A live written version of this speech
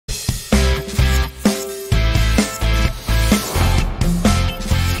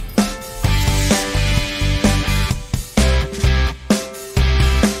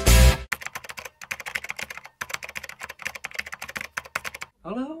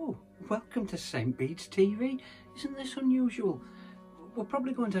welcome to St. Bede's TV. Isn't this unusual? We're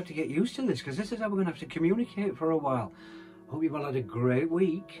probably going to have to get used to this because this is how we're going to have to communicate for a while. Hope you've all had a great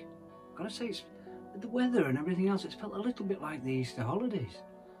week. I've got to say, it's, with the weather and everything else, it's felt a little bit like the Easter holidays.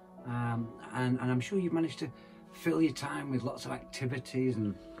 And I'm sure you've managed to fill your time with lots of activities,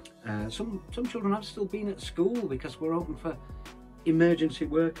 and some children have still been at school because we're open for emergency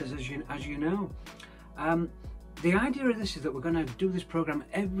workers, as you know. The idea of this is that we're going to do this program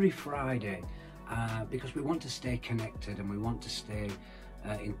every Friday because we want to stay connected and we want to stay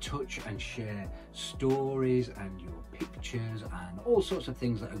in touch and share stories and your pictures and all sorts of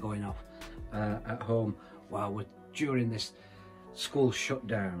things that are going off at home while we're during this school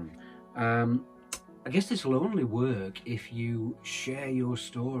shutdown. I guess this will only work if you share your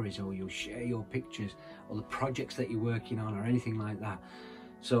stories or you share your pictures or the projects that you're working on or anything like that.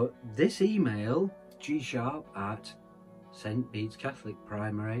 So this email,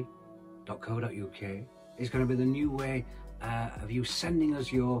 gsharp@stbedescatholicprimary.co.uk, is going to be the new way of you sending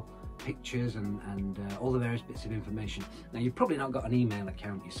us your pictures and all the various bits of information. Now, you've probably not got an email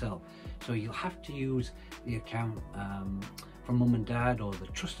account yourself, so you'll have to use the account from mum and dad or the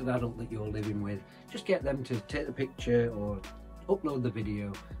trusted adult that you're living with. Just get them to take the picture or upload the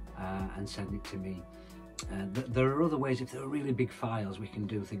video and send it to me. There are other ways. If there are really big files, we can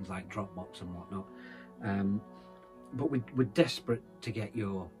do things like Dropbox and whatnot. But we're desperate to get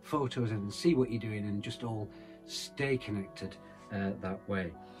your photos and see what you're doing and just all stay connected that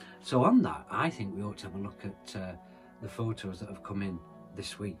way. So on that, I think we ought to have a look at the photos that have come in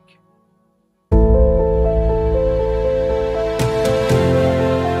this week.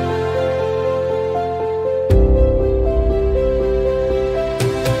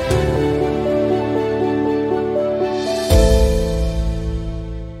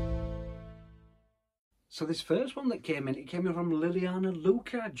 So this first one that came in, it came in from Liliana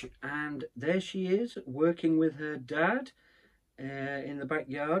Lukaj, and there she is working with her dad in the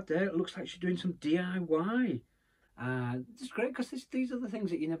backyard there. It looks like she's doing some DIY. It's great because these are the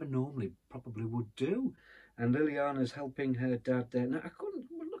things that you never normally probably would do. And Liliana's helping her dad there. Now,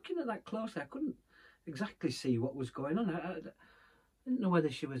 looking at that closely, I couldn't exactly see what was going on. I didn't know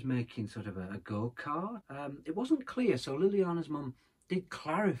whether she was making sort of a go-kart. It wasn't clear, so Liliana's mum did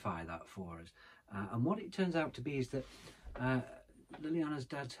clarify that for us. And what it turns out to be is that Liliana's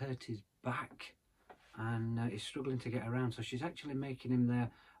dad's hurt his back and is struggling to get around, so she's actually making him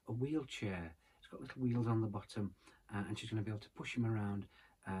there a wheelchair. It's got little wheels on the bottom and she's going to be able to push him around.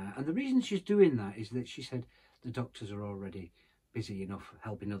 And the reason she's doing that is that she said the doctors are already busy enough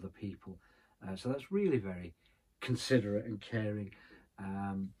helping other people. So that's really very considerate and caring.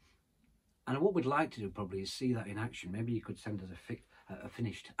 And what we'd like to do probably is see that in action. Maybe you could send us a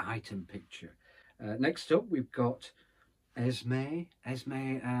finished item picture. Next up, we've got Esme.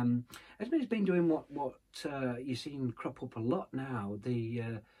 Esme's been doing what you've seen crop up a lot now,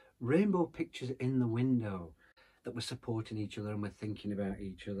 the rainbow pictures in the window, that we're supporting each other and we're thinking about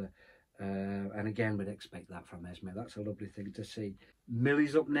each other. And again, we'd expect that from Esme. That's a lovely thing to see.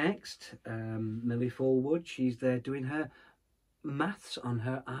 Millie's up next. Millie Fullwood, she's there doing her maths on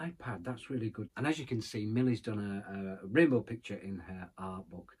her iPad. That's really good. And as you can see, Millie's done a rainbow picture in her art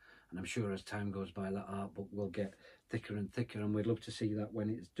book. And I'm sure as time goes by, that art book will get thicker and thicker, and we'd love to see that when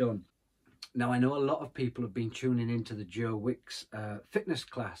it's done. Now, I know a lot of people have been tuning into the Joe Wicks fitness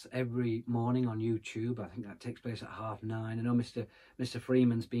class every morning on YouTube. I think that takes place at 9:30. I know Mr.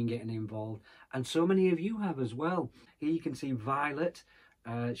 Freeman's been getting involved, and so many of you have as well. Here you can see Violet.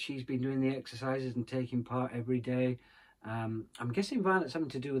 She's been doing the exercises and taking part every day. I'm guessing Violet's having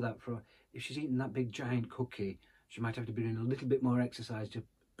to do with that. If she's eating that big giant cookie, she might have to be doing a little bit more exercise to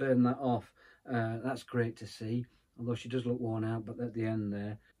burn that off. That's great to see, although she does look worn out, but at the end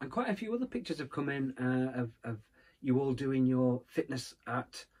there. And quite a few other pictures have come in of you all doing your fitness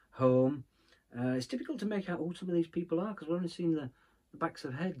at home. It's difficult to make out who some of these people are because we're only seeing the backs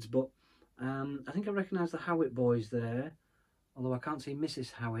of heads, but I think I recognise the Howitt boys there, although I can't see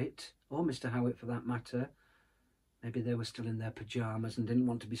Mrs. Howitt or Mr. Howitt for that matter. Maybe they were still in their pyjamas and didn't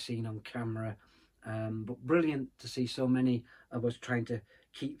want to be seen on camera. But brilliant to see so many of us trying to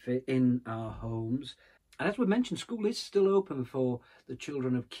keep fit in our homes. And as we mentioned, school is still open for the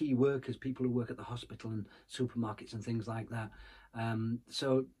children of key workers, people who work at the hospital and supermarkets and things like that.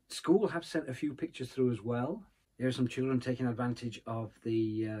 So school have sent a few pictures through as well. There are some children taking advantage of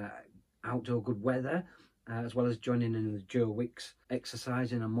the outdoor good weather, as well as joining in the Joe Wicks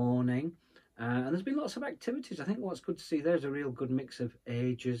exercise in the morning. And there's been lots of activities. I think what's good to see there's a real good mix of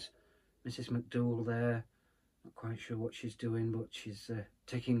ages. Mrs. McDougall there, not quite sure what she's doing, but she's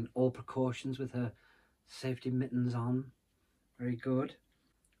taking all precautions with her safety mittens on. Very good.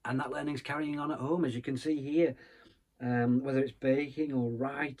 and that learning's carrying on at home, as you can see here. Whether it's baking or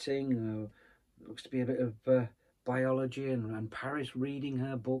writing, or looks to be a bit of biology, and Paris reading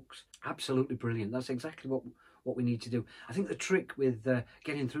her books. Absolutely brilliant. That's exactly what we need to do. I think the trick with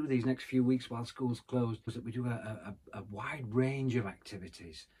getting through these next few weeks while school's closed was that we do a wide range of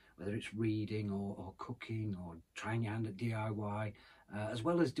activities, whether it's reading or cooking or trying your hand at DIY, as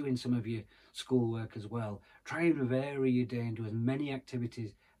well as doing some of your schoolwork as well. Try and vary your day and do as many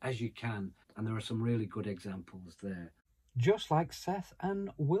activities as you can, and there are some really good examples there. Just like Seth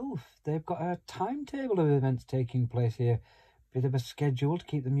and Wilf, they've got a timetable of events taking place here. Bit of a schedule to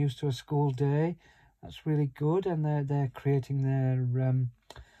keep them used to a school day. That's really good, and they're creating their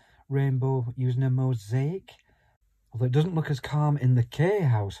rainbow using a mosaic. Although it doesn't look as calm in the K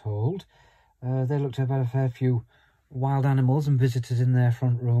household. They look to have had a fair few wild animals and visitors in their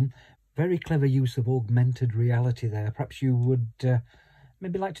front room. Very clever use of augmented reality there. Perhaps you would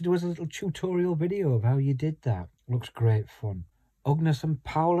maybe like to do us a little tutorial video of how you did that. Looks great fun. Agnes and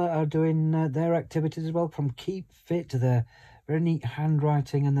Paula are doing their activities as well, from Keep Fit to their very neat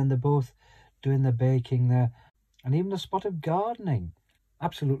handwriting, and then they're both doing the baking there, and even a spot of gardening.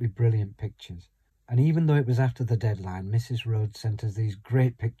 Absolutely brilliant pictures. And even though it was after the deadline, Mrs. Rhodes sent us these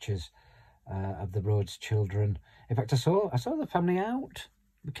great pictures of the Rhodes children. In fact, I saw the family out.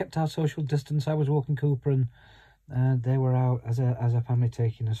 We kept our social distance. I was walking Cooper, and they were out as a family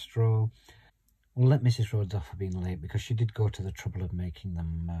taking a stroll. We'll let Mrs. Rhodes off for being late, because she did go to the trouble of making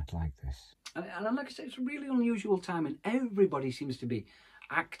them like this. And like I said, it's a really unusual time, and everybody seems to be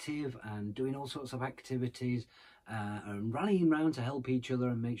active and doing all sorts of activities and rallying around to help each other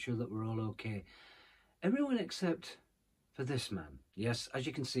and make sure that we're all okay. Everyone except for this man. Yes, as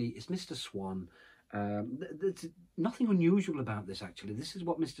you can see, it's Mr. Swan. There's nothing unusual about this, actually. This is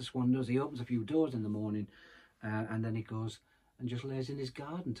what Mr. Swan does. He opens a few doors in the morning and then he goes and just lays in his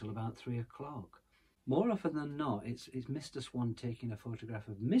garden till about 3 o'clock. More often than not, it's Mr. Swan taking a photograph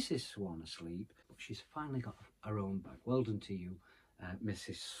of Mrs. Swan asleep, but she's finally got her own back. Well done to you,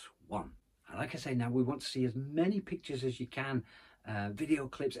 Mrs. Swan. And like I say, now we want to see as many pictures as you can, video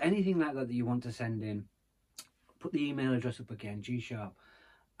clips, anything like that you want to send in. Put the email address up again,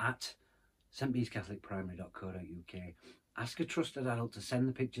 gsharp@stbecatholicprimary.co.uk. Ask a trusted adult to send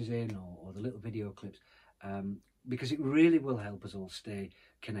the pictures in, or the little video clips, because it really will help us all stay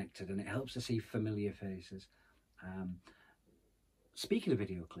connected, and it helps to see familiar faces. Speaking of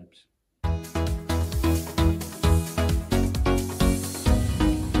video clips,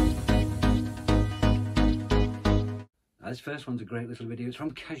 this first one's a great little video. It's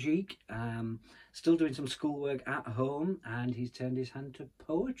from Kajik, still doing some schoolwork at home, and he's turned his hand to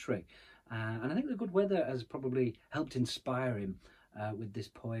poetry. And I think the good weather has probably helped inspire him with this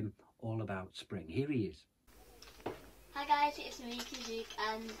poem all about spring. Here he is. Hi guys, it's me, Kajik,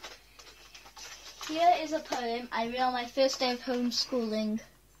 and here is a poem I read on my first day of homeschooling,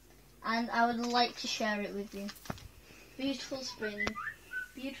 and I would like to share it with you. Beautiful spring,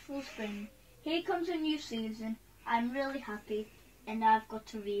 here comes a new season. I'm really happy, and now I've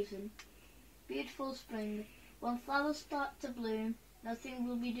got a reason. Beautiful spring, when flowers start to bloom, nothing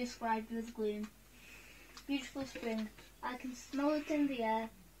will be described with gloom. Beautiful spring, I can smell it in the air,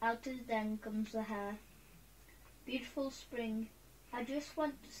 out of the den comes the hare. Beautiful spring, I just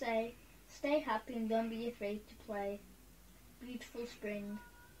want to say, stay happy and don't be afraid to play. Beautiful spring,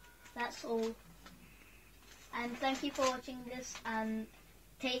 that's all. And thank you for watching this, and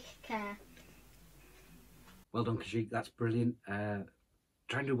take care. Well done, Kajik, that's brilliant.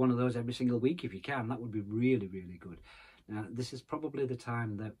 Try and do one of those every single week if you can. That would be really, really good. Now, this is probably the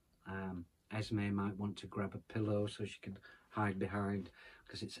time that Esme might want to grab a pillow so she can hide behind,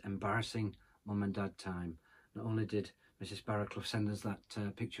 because it's embarrassing mum and dad time. Not only did Mrs. Barraclough send us that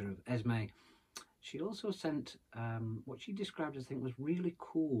picture of Esme, she also sent what she described as, I think, was really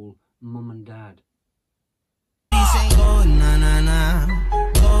cool mum and dad.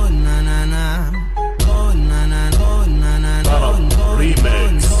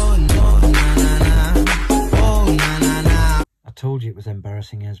 I told you it was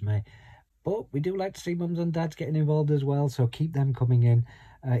embarrassing, Esme. But we do like to see mums and dads getting involved as well, so keep them coming in.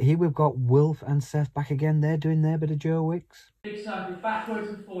 Here we've got Wilf and Seth back again. They're doing their bit of Joe Wicks.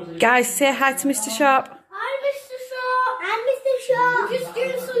 Guys, say hi to Mr. Sharp. Hi, Mr. Sharp. I'm Mr. Sharp. We're just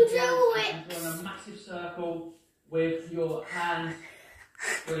doing some Joe Wicks. Doing a massive circle with your hands.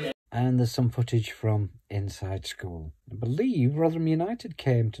 Brilliant. And there's some footage from inside school. I believe Rotherham United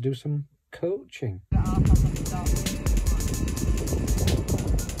came to do some coaching.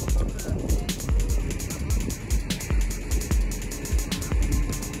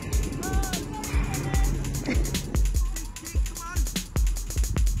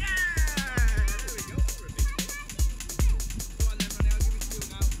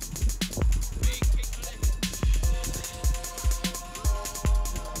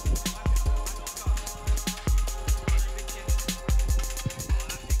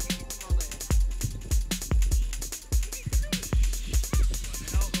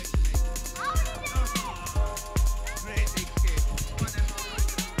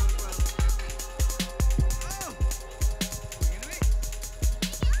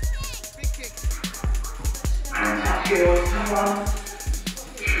 yours. Come on.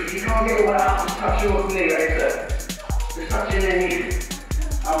 If you can't get all that out, touch your knee later. Just touch your knee.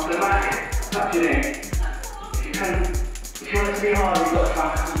 After the mat, touch your knee. If you can, if you want it to be hard, you've got to try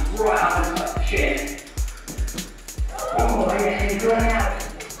and come right up and touch the chin. Oh, yes, you're going out.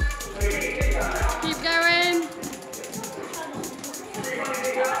 Keep going.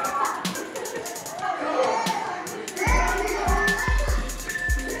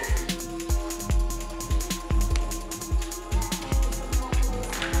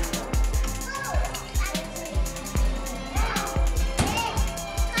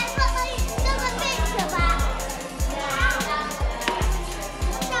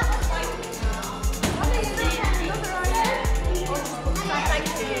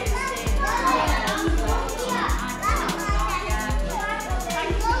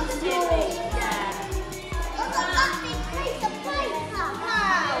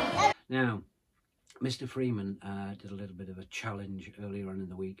 Now, Mr. Freeman did a little bit of a challenge earlier on in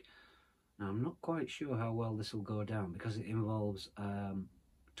the week. Now, I'm not quite sure how well this will go down because it involves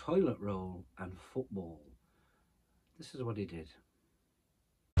toilet roll and football. This is what he did.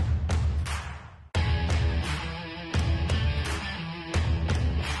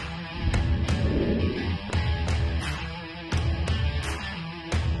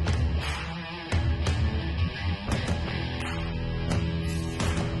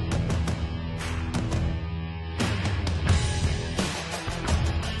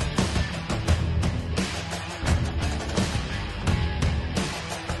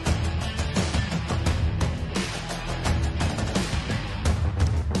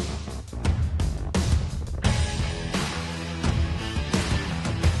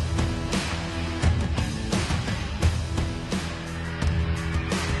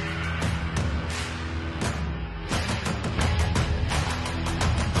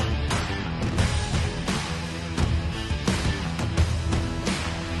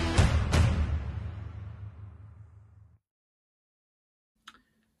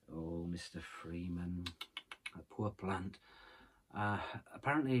 Mr. Freeman, a poor plant.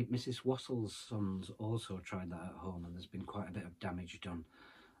 Apparently Mrs. Wassell's sons also tried that at home and there's been quite a bit of damage done.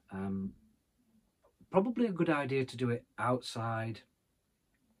 Probably a good idea to do it outside,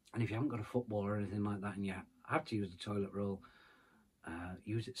 and if you haven't got a football or anything like that and you have to use the toilet roll,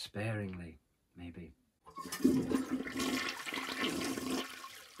 use it sparingly, maybe.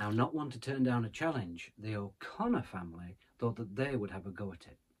 Now, not one to turn down a challenge, the O'Connor family thought that they would have a go at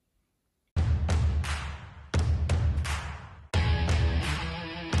it.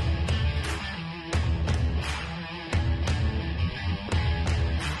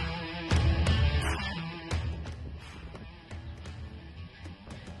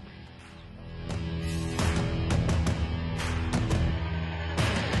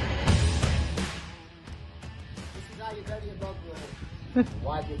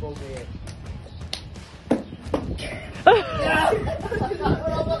 Wipe your bum here.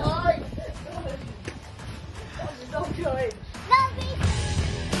 Stop going.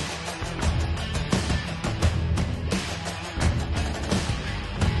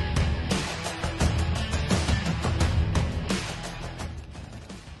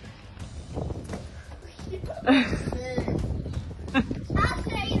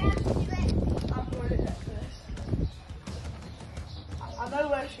 I know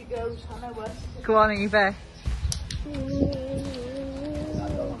where she goes. I know where. Go on, Eva.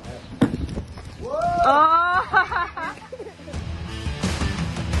 Oh!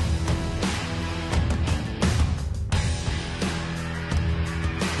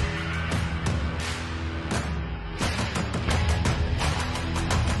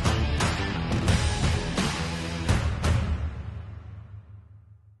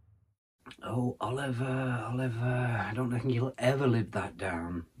 Oh, Oliver, I don't think you'll ever live that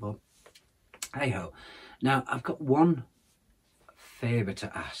down, but hey-ho. Now, I've got one favour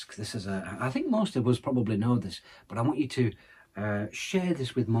to ask. This is I think most of us probably know this, but I want you to share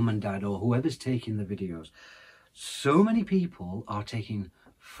this with mum and dad or whoever's taking the videos. So many people are taking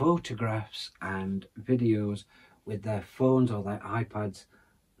photographs and videos with their phones or their iPads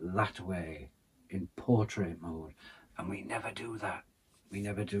that way, in portrait mode, and we never do that. We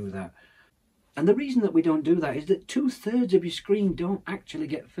never do that. And the reason that we don't do that is that 2/3 of your screen don't actually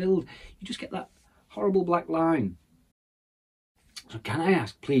get filled. You just get that horrible black line. So can I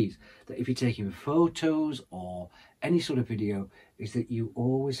ask, please, that if you're taking photos or any sort of video, is that you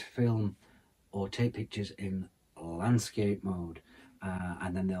always film or take pictures in landscape mode,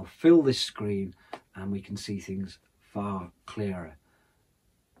 and then they'll fill this screen and we can see things far clearer.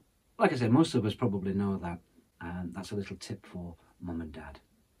 Like I said, most of us probably know that, and that's a little tip for mum and dad.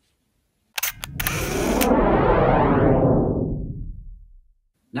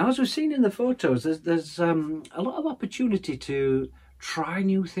 Now, as we've seen in the photos, there's a lot of opportunity to try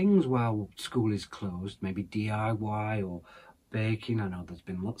new things while school is closed, maybe DIY or baking. I know there's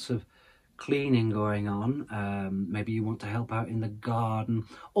been lots of cleaning going on. Maybe you want to help out in the garden,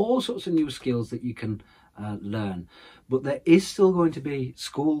 all sorts of new skills that you can learn. But there is still going to be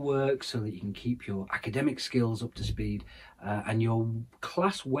schoolwork so that you can keep your academic skills up to speed, and your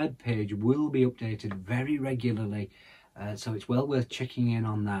class web page will be updated very regularly. So it's well worth checking in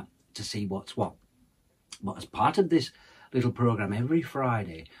on that to see what's what. But as part of this little program every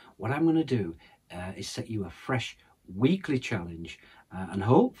Friday, what I'm going to do is set you a fresh weekly challenge, and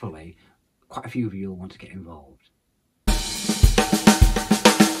hopefully quite a few of you will want to get involved.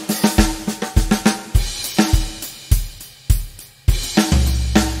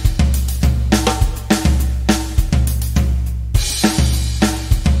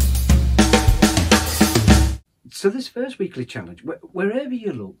 So this first weekly challenge, wherever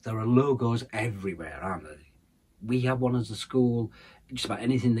you look, there are logos everywhere, aren't there? We have one as a school. Just about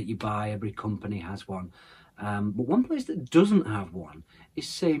anything that you buy, every company has one. But one place that doesn't have one is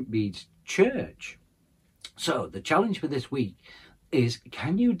St. Bede's Church. So the challenge for this week is,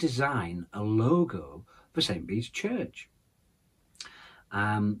 can you design a logo for St. Bede's Church?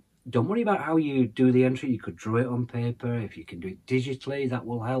 Don't worry about how you do the entry. You could draw it on paper. If you can do it digitally, that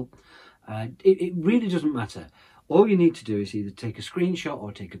will help. It really doesn't matter. All you need to do is either take a screenshot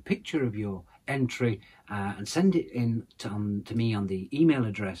or take a picture of your entry and send it in to me on the email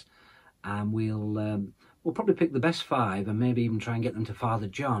address, and we'll probably pick the best 5 and maybe even try and get them to Father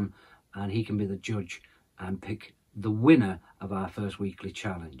John, and he can be the judge and pick the winner of our first weekly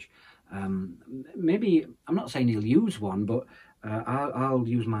challenge. Maybe, I'm not saying he'll use one, but I'll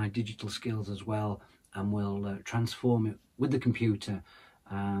use my digital skills as well, and we'll transform it with the computer,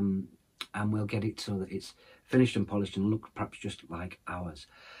 and we'll get it so that it's finished and polished and look perhaps just like ours.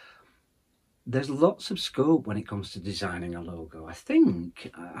 There's lots of scope when it comes to designing a logo. I think,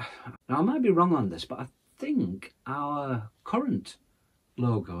 now I might be wrong on this, but I think our current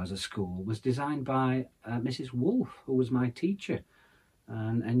logo as a school was designed by Mrs. Wolfe, who was my teacher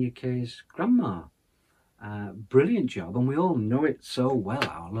and NUK's grandma. Brilliant job, and we all know it so well,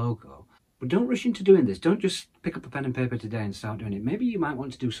 our logo. But don't rush into doing this. Don't just pick up a pen and paper today and start doing it. Maybe you might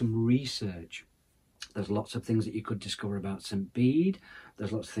want to do some research. There's lots of things that you could discover about St. Bede.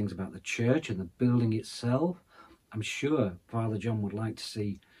 There's lots of things about the church and the building itself. I'm sure Father John would like to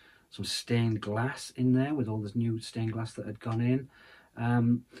see some stained glass in there with all this new stained glass that had gone in.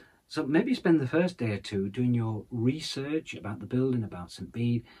 So maybe spend the first day or two doing your research about the building, about St.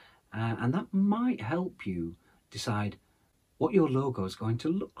 Bede, and that might help you decide what your logo is going to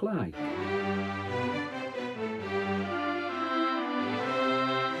look like.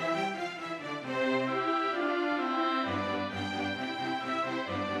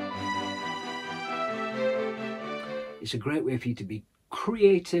 It's a great way for you to be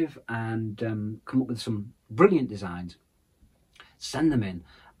creative and come up with some brilliant designs. Send them in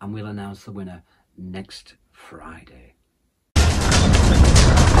and we'll announce the winner next Friday.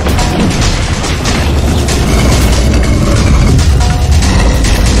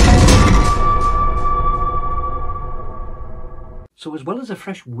 So as well as a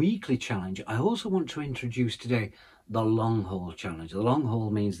fresh weekly challenge, I also want to introduce today the long haul challenge. The long haul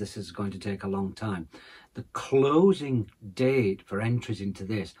means this is going to take a long time. The closing date for entries into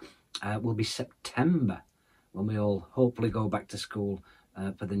this will be September, when we all hopefully go back to school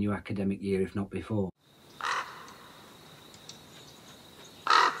for the new academic year, if not before.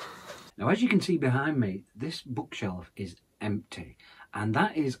 Now, as you can see behind me, this bookshelf is empty, and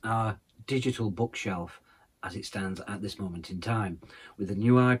that is our digital bookshelf as it stands at this moment in time. With the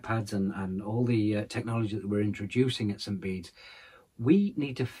new iPads and all the technology that we're introducing at St. Bede's, we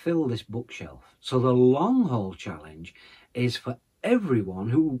need to fill this bookshelf. So the long haul challenge is for everyone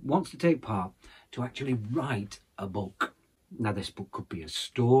who wants to take part to actually write a book. Now, this book could be a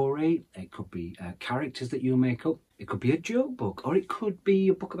story, it could be characters that you make up, it could be a joke book, or it could be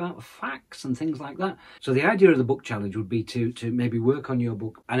a book about facts and things like that. So the idea of the book challenge would be to maybe work on your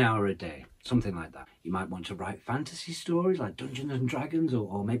book an hour a day, something like that. You might want to write fantasy stories like Dungeons and Dragons,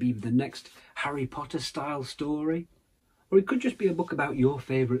 or maybe even the next Harry Potter style story. Or it could just be a book about your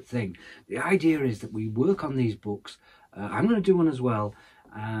favourite thing. The idea is that we work on these books. I'm going to do one as well,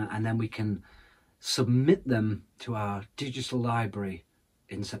 and then we can submit them to our digital library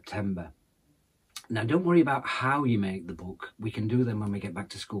in September. Now, don't worry about how you make the book. We can do them when we get back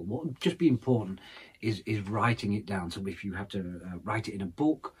to school. What would just be important is writing it down. So if you have to write it in a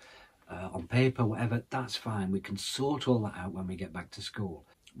book, on paper, whatever, that's fine. We can sort all that out when we get back to school.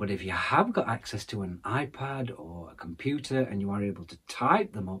 But if you have got access to an iPad or a computer and you are able to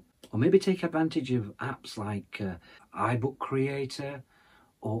type them up, or maybe take advantage of apps like iBook Creator,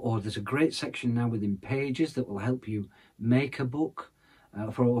 or there's a great section now within Pages that will help you make a book.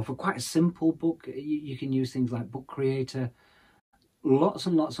 For quite a simple book, you can use things like Book Creator. Lots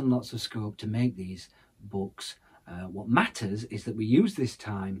and lots and lots of scope to make these books. What matters is that we use this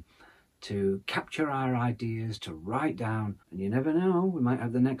time to capture our ideas, to write down, and you never know, we might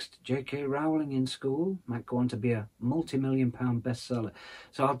have the next J.K. Rowling in school, might go on to be a multi-million-pound bestseller.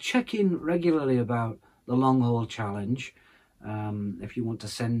 So I'll check in regularly about the Long Haul Challenge. If you want to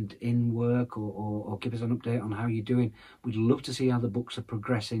send in work or give us an update on how you're doing, we'd love to see how the books are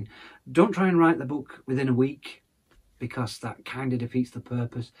progressing. Don't try and write the book within a week, because that kind of defeats the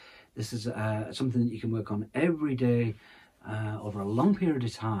purpose. This is something that you can work on every day over a long period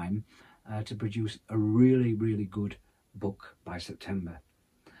of time to produce a really, really good book by September.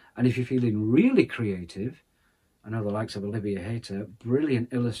 And if you're feeling really creative, I know the likes of Olivia Hayter, brilliant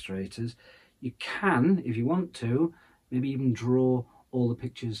illustrators, you can, if you want to, maybe even draw all the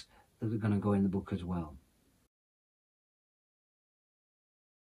pictures that are going to go in the book as well.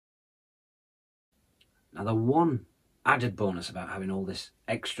 Now, the one added bonus about having all this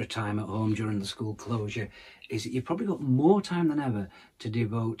extra time at home during the school closure is that you've probably got more time than ever to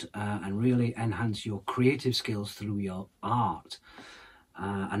devote and really enhance your creative skills through your art.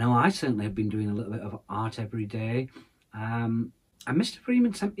 I know I certainly have been doing a little bit of art every day. And Mr.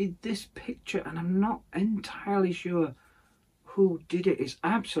 Freeman sent me this picture, and I'm not entirely sure who did it. It's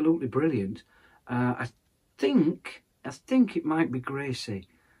absolutely brilliant. I think it might be Gracie,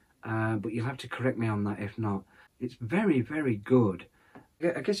 but you'll have to correct me on that if not. It's very, very good.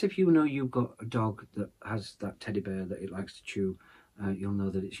 I guess if you know you've got a dog that has that teddy bear that it likes to chew, you'll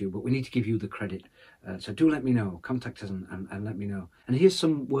know that it's you. But we need to give you the credit. So do let me know. Contact us and let me know. And here's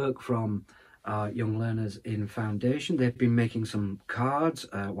some work from our young learners in Foundation. They've been making some cards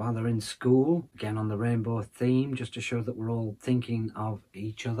while they're in school, again on the rainbow theme, just to show that we're all thinking of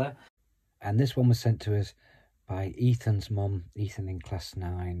each other. And this one was sent to us by Ethan's mum, Ethan in class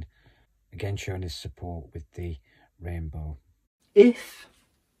 9, again showing his support with the rainbow. If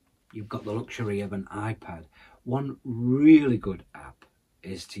you've got the luxury of an iPad, one really good app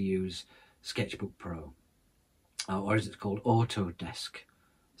is to use Sketchbook Pro, or as it's called, Autodesk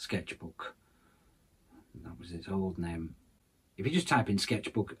Sketchbook. That was its old name. If you just type in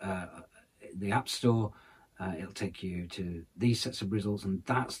Sketchbook, the App Store, it'll take you to these sets of results, and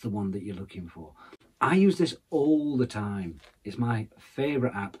that's the one that you're looking for. I use this all the time. It's my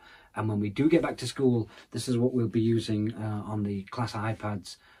favourite app, and when we do get back to school, this is what we'll be using on the class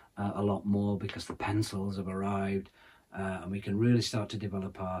iPads a lot more, because the pencils have arrived and we can really start to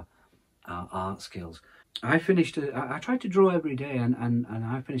develop our art skills. I try to draw every day, and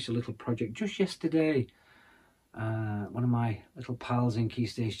I finished a little project just yesterday. One of my little pals in Key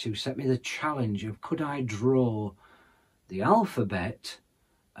Stage 2 set me the challenge of, could I draw the alphabet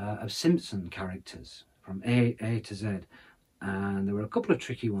of Simpson characters from A to Z, and there were a couple of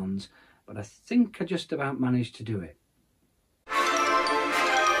tricky ones, but I think I just about managed to do it.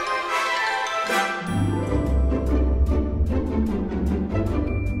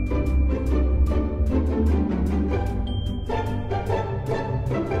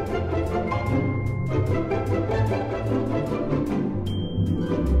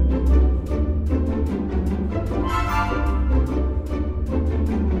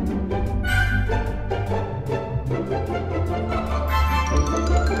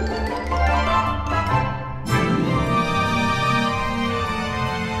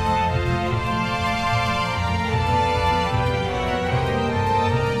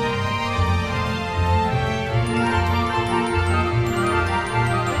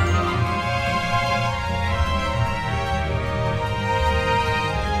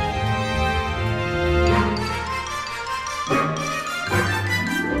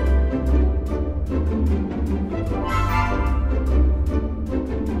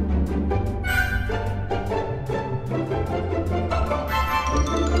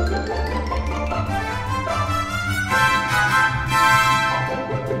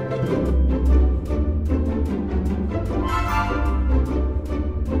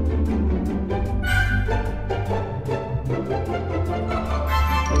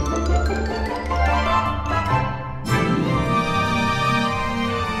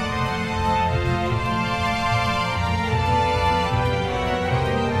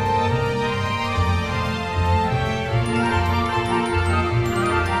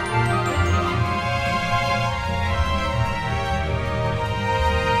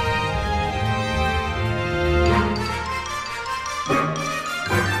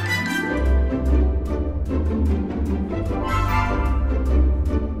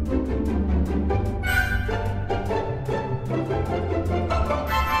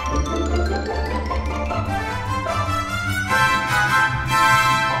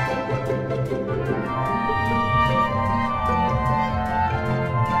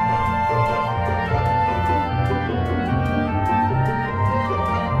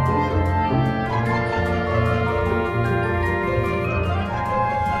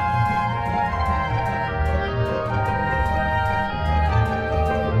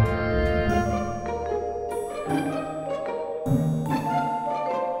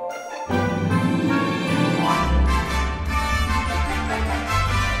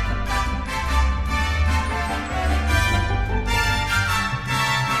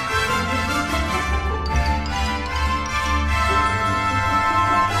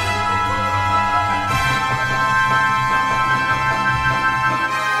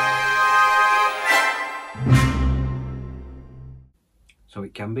 So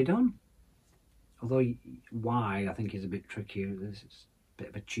it can be done. Although why, I think, is a bit trickier. It's a bit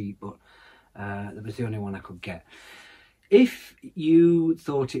of a cheat, but that was the only one I could get. If you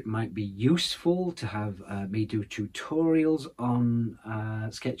thought it might be useful to have me do tutorials on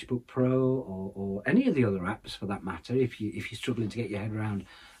Sketchbook Pro or any of the other apps for that matter, if you're struggling to get your head around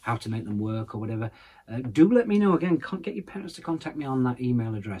how to make them work or whatever, do let me know. Again, get your parents to contact me on that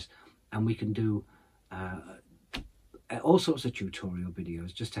email address, and we can do all sorts of tutorial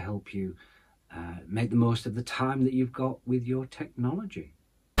videos just to help you make the most of the time that you've got with your technology.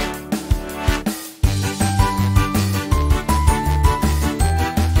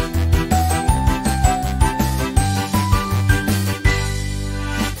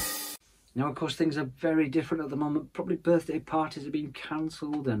 Now, of course, things are very different at the moment. Probably birthday parties have been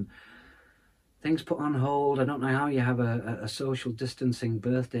cancelled and things put on hold. I don't know how you have a social distancing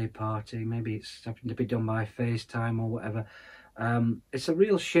birthday party. Maybe it's having to be done by FaceTime or whatever. It's a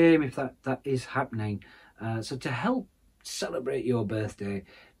real shame if that is happening. So to help celebrate your birthday,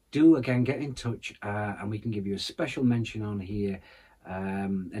 do again get in touch and we can give you a special mention on here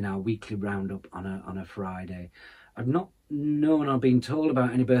in our weekly roundup on a Friday. I've not known or been told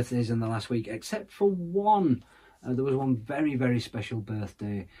about any birthdays in the last week, except for one. There was one very, very special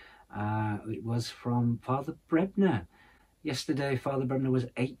birthday. It was from Father Brebner. Yesterday, Father Brebner was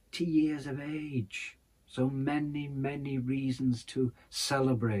 80 years of age. So many, many reasons to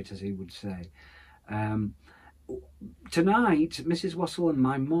celebrate, as he would say. Tonight, Mrs. Wassell and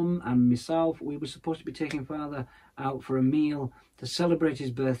my mum and myself, we were supposed to be taking Father out for a meal to celebrate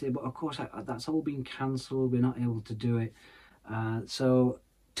his birthday, but of course that's all been cancelled. We're not able to do it. So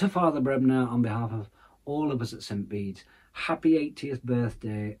to Father Brebner, on behalf of all of us at St. Bede's, happy 80th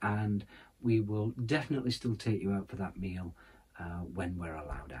birthday, and we will definitely still take you out for that meal when we're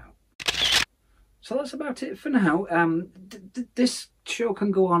allowed out. So that's about it for now. This show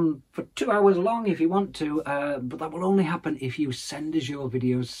can go on for 2 hours long if you want to, but that will only happen if you send us your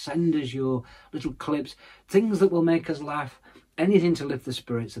videos, send us your little clips, things that will make us laugh, anything to lift the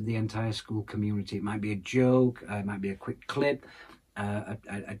spirits of the entire school community. It might be a joke, it might be a quick clip,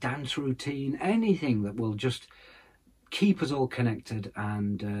 a dance routine, anything that will just keep us all connected.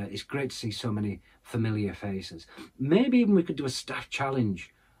 And it's great to see so many familiar faces. Maybe even we could do a staff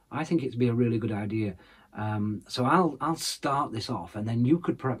challenge. I think it'd be a really good idea. So I'll start this off, and then you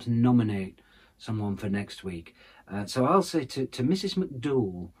could perhaps nominate someone for next week. So I'll say to Mrs.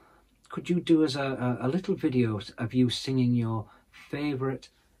 McDool, could you do us a little video of you singing your favourite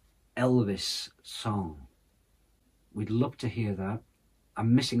Elvis song? We'd love to hear that.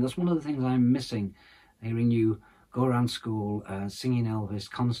 That's one of the things I'm missing, hearing you go around school singing Elvis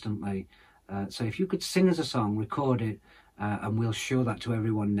constantly. So if you could sing us a song, record it, and we'll show that to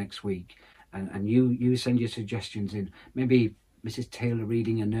everyone next week. And you send your suggestions in. Maybe Mrs. Taylor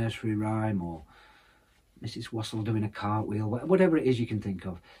reading a nursery rhyme, or Mrs. Wassell doing a cartwheel, whatever it is you can think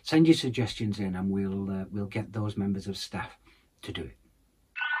of. Send your suggestions in, and we'll get those members of staff to do it.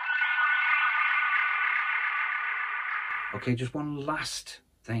 Okay, just one last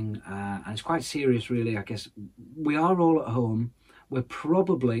thing, and it's quite serious really, I guess. We are all at home. We're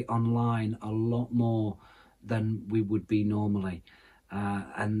probably online a lot more than we would be normally.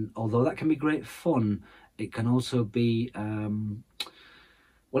 And although that can be great fun, it can also be,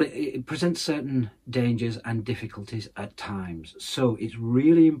 well, it presents certain dangers and difficulties at times. So it's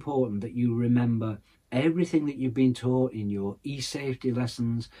really important that you remember everything that you've been taught in your e-safety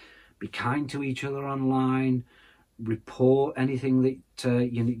lessons. Be kind to each other online. Report anything that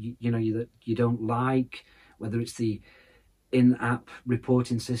that you don't like, whether it's the in-app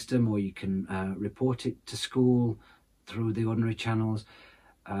reporting system, or you can report it to school through the ordinary channels.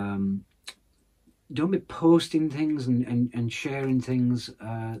 Don't be posting things and sharing things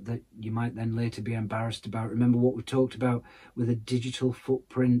that you might then later be embarrassed about. Remember what we talked about with a digital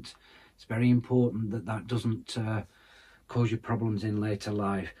footprint. It's very important that doesn't cause you problems in later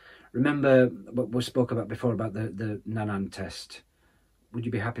life. Remember what we spoke about before about the Nanan test. Would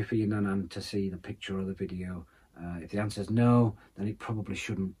you be happy for your Nanan to see the picture or the video? If the answer is no, then it probably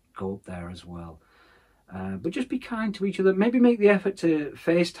shouldn't go up there as well. But just be kind to each other. Maybe make the effort to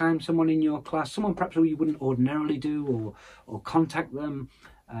FaceTime someone in your class, someone perhaps who you wouldn't ordinarily do, or contact them.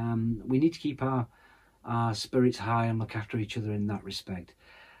 We need to keep our spirits high and look after each other in that respect.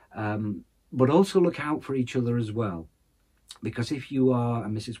 But also look out for each other as well. Because if you are,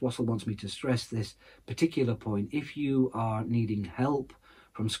 and Mrs. Wassell wants me to stress this particular point, if you are needing help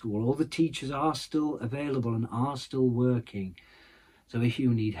from school, all the teachers are still available and are still working. So if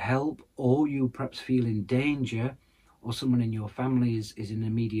you need help, or you perhaps feel in danger, or someone in your family is in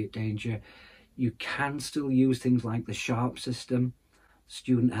immediate danger, you can still use things like the SHARP system.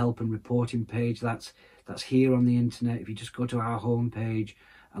 student help and reporting page. That's here on the internet. If you just go to our home page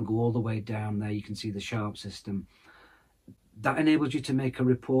and go all the way down there, you can see the Sharp system. That enables you to make a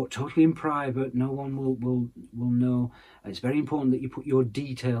report totally in private. No one will know. It's very important that you put your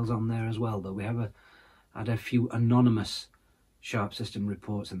details on there as well, though. We have had a few anonymous Sharp system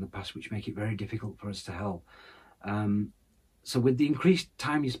reports in the past, which make it very difficult for us to help. So with the increased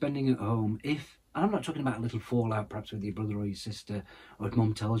time you're spending at home, and I'm not talking about a little fallout perhaps with your brother or your sister, or if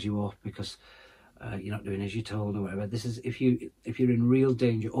mum tells you off because you're not doing as you're told or whatever. This is if you're in real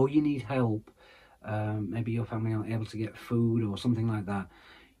danger or you need help. Maybe your family aren't able to get food or something like that.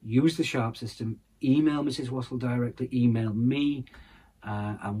 Use the Sharp system. Email Mrs. Wassell directly. Email me,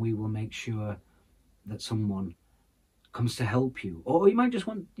 and we will make sure that someone comes to help you. Or you might just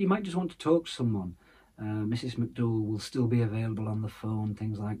want to talk to someone. Mrs. McDowell will still be available on the phone.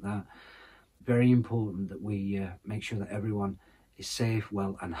 Things like that. Very important that we make sure that everyone is safe,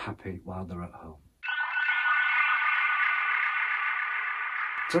 well, and happy while they're at home.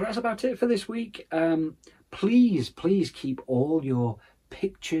 So that's about it for this week. Please keep all your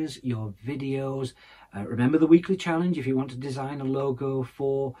pictures, your videos. Remember the weekly challenge. If you want to design a logo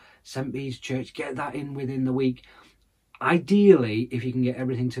for St. Bede's Church, get that in within the week. Ideally, if you can get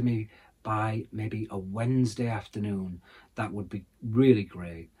everything to me by maybe a Wednesday afternoon, that would be really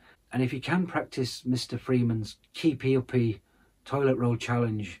great. And if you can practice Mr. Freeman's keepy uppy toilet roll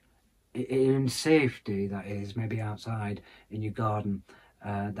challenge in safety, that is, maybe outside in your garden,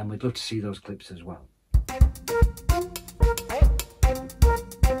 then we'd love to see those clips as well.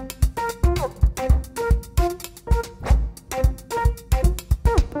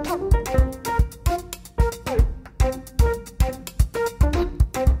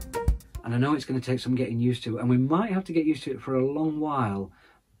 And I know it's going to take some getting used to, and we might have to get used to it for a long while,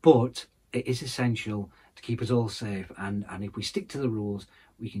 but it is essential to keep us all safe, and if we stick to the rules,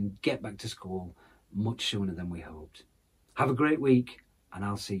 we can get back to school much sooner than we hoped. Have a great week, and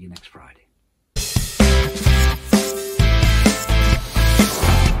I'll see you next Friday.